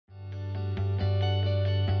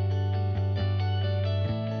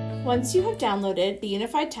Once you have downloaded the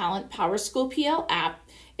Unified Talent PowerSchool PL app,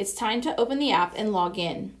 it's time to open the app and log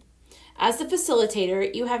in. As the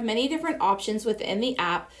facilitator, you have many different options within the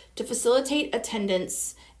app to facilitate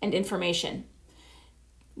attendance and information.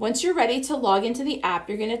 Once you're ready to log into the app,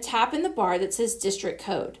 you're going to tap in the bar that says district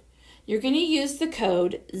code. You're going to use the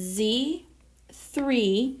code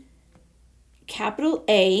Z3, capital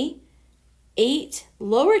A, 8,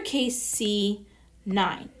 lowercase c,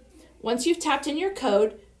 9. Once you've tapped in your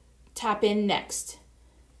code, tap in Next.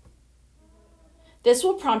 This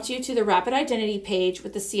will prompt you to the Rapid Identity page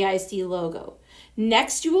with the CISD logo.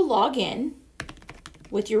 Next, you will log in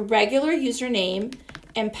with your regular username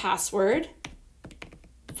and password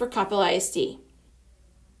for Coppell ISD.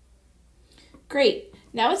 Great.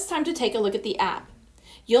 Now it's time to take a look at the app.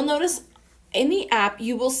 You'll notice in the app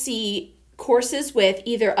you will see courses with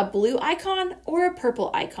either a blue icon or a purple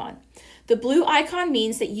icon. The blue icon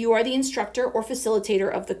means that you are the instructor or facilitator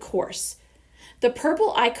of the course. The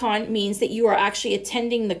purple icon means that you are actually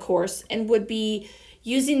attending the course and would be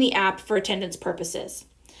using the app for attendance purposes.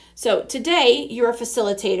 So today you're a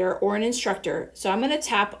facilitator or an instructor. So I'm going to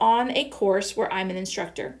tap on a course where I'm an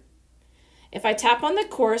instructor. If I tap on the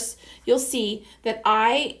course, you'll see that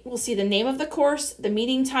I will see the name of the course, the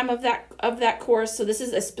meeting time of that course. So this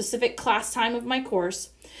is a specific class time of my course.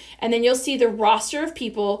 And then you'll see the roster of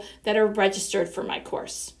people that are registered for my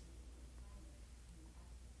course.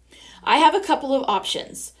 I have a couple of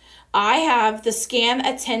options. I have the scan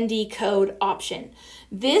attendee code option.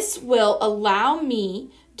 This will allow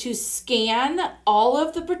me to scan all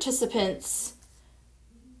of the participants'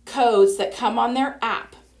 codes that come on their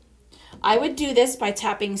app. I would do this by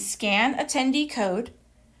tapping scan attendee code,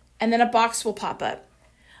 and then a box will pop up.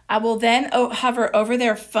 I will then hover over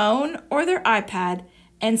their phone or their iPad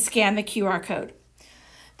and scan the QR code.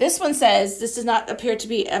 This one says this does not appear to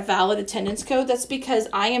be a valid attendance code. That's because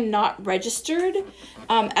I am not registered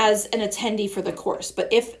as an attendee for the course. But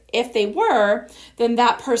if they were, then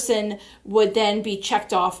that person would then be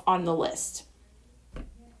checked off on the list.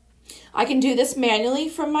 I can do this manually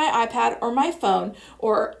from my iPad or my phone,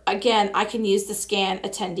 or again, I can use the scan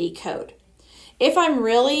attendee code. If I'm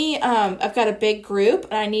really, I've got a big group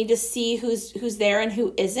and I need to see who's there and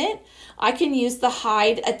who isn't, I can use the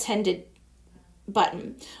hide attended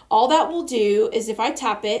button. All that will do is if I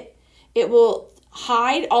tap it, it will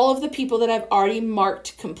hide all of the people that I've already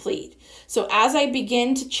marked complete. So as I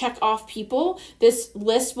begin to check off people, this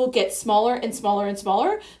list will get smaller and smaller and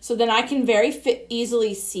smaller. So then I can very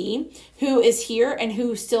easily see who is here and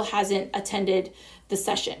who still hasn't attended the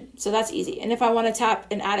session. So that's easy. And if I want to tap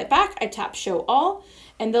and add it back, I tap show all,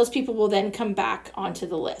 and those people will then come back onto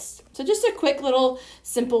the list. So just a quick little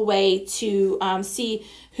simple way to see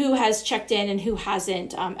who has checked in and who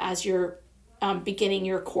hasn't as you're beginning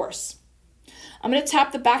your course. I'm going to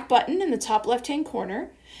tap the back button in the top left-hand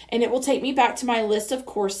corner, and it will take me back to my list of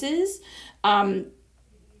courses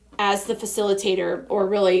as the facilitator, or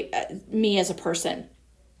really me as a person.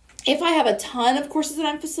 If I have a ton of courses that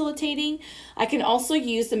I'm facilitating, I can also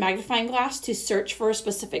use the magnifying glass to search for a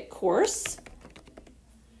specific course.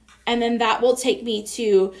 And then that will take me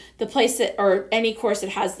to the place that, or any course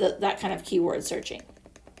that has that kind of keyword searching.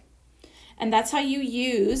 And that's how you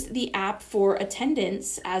use the app for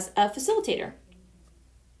attendance as a facilitator.